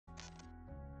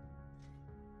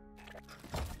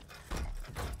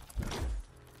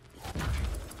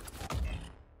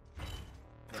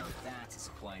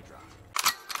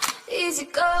Easy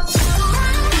go.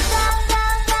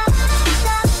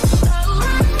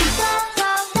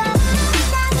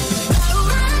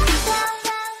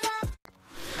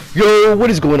 Yo, what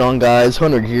is going on, guys?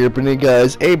 Hunter here, bringing you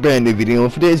guys a brand new video.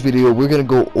 In today's video, we're gonna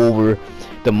go over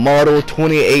the Model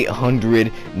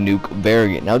 2800 Nuke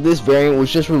Variant. Now, this variant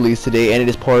was just released today, and it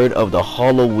is part of the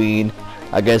Halloween,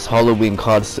 Halloween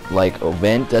like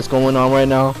event that's going on right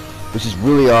now, which is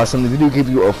really awesome. They do give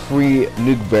you a free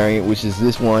Nuke Variant, which is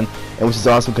this one, and which is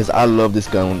awesome because I love this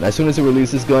gun. As soon as they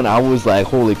released this gun, I was like,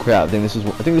 holy crap! I think this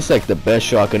is like the best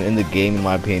shotgun in the game, in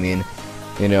my opinion.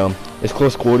 You know, it's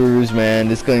close quarters, man.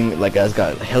 This gun has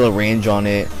got hella range on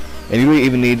it, and you don't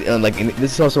even need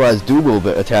this also has dual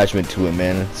attachment to it,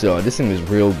 man. So this thing is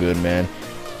real good, man.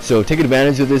 So take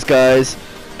advantage of this, guys.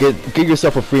 Get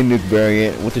yourself a free Nuke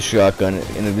Variant with the shotgun,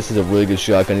 and this is a really good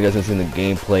shotgun. You guys have seen the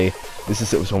gameplay. This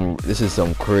is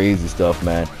some crazy stuff,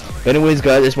 man. Anyways,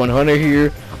 guys, it's Hunter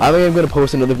here. I am gonna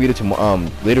post another video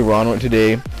later on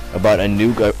today about a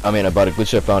about a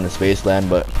glitch I found in Spaceland,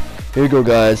 but. Here you go,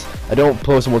 guys. I don't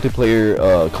post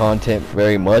multiplayer content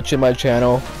very much in my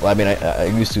channel. Well, I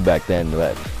used to back then,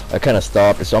 but I kind of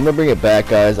stopped. So I'm gonna bring it back,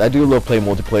 guys. I do love playing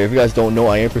multiplayer. If you guys don't know,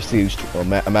 I am Prestige,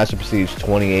 Master Prestige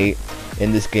 28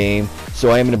 in this game. So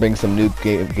I am gonna bring some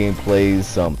Nuke gameplays,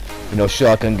 some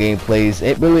shotgun gameplays,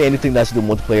 really anything that's to do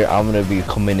multiplayer. I'm gonna be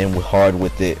coming in hard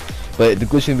with it. But the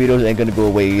glitching videos ain't gonna go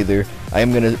away either. I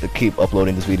am gonna keep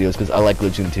uploading these videos because I like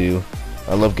glitching too.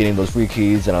 I love getting those free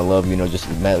keys, and I love just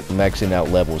maxing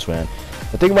out levels, man.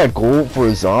 I think my goal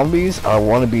for zombies, I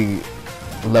want to be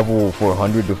level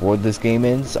 400 before this game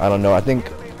ends. I don't know. I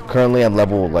think currently I'm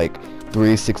level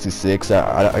 366.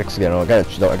 Actually, I don't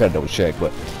know. I gotta double check.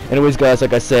 But anyways, guys,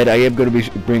 like I said, I am going to be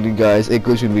bringing guys a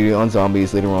glitching video on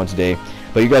zombies later on today.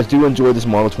 But you guys do enjoy this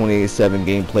Model 2887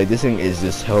 gameplay. This thing is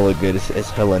just hella good. It's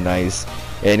hella nice.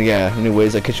 And yeah,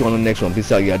 anyways, I'll catch you on the next one.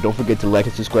 Peace out, yeah. Don't forget to like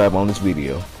and subscribe on this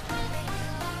video.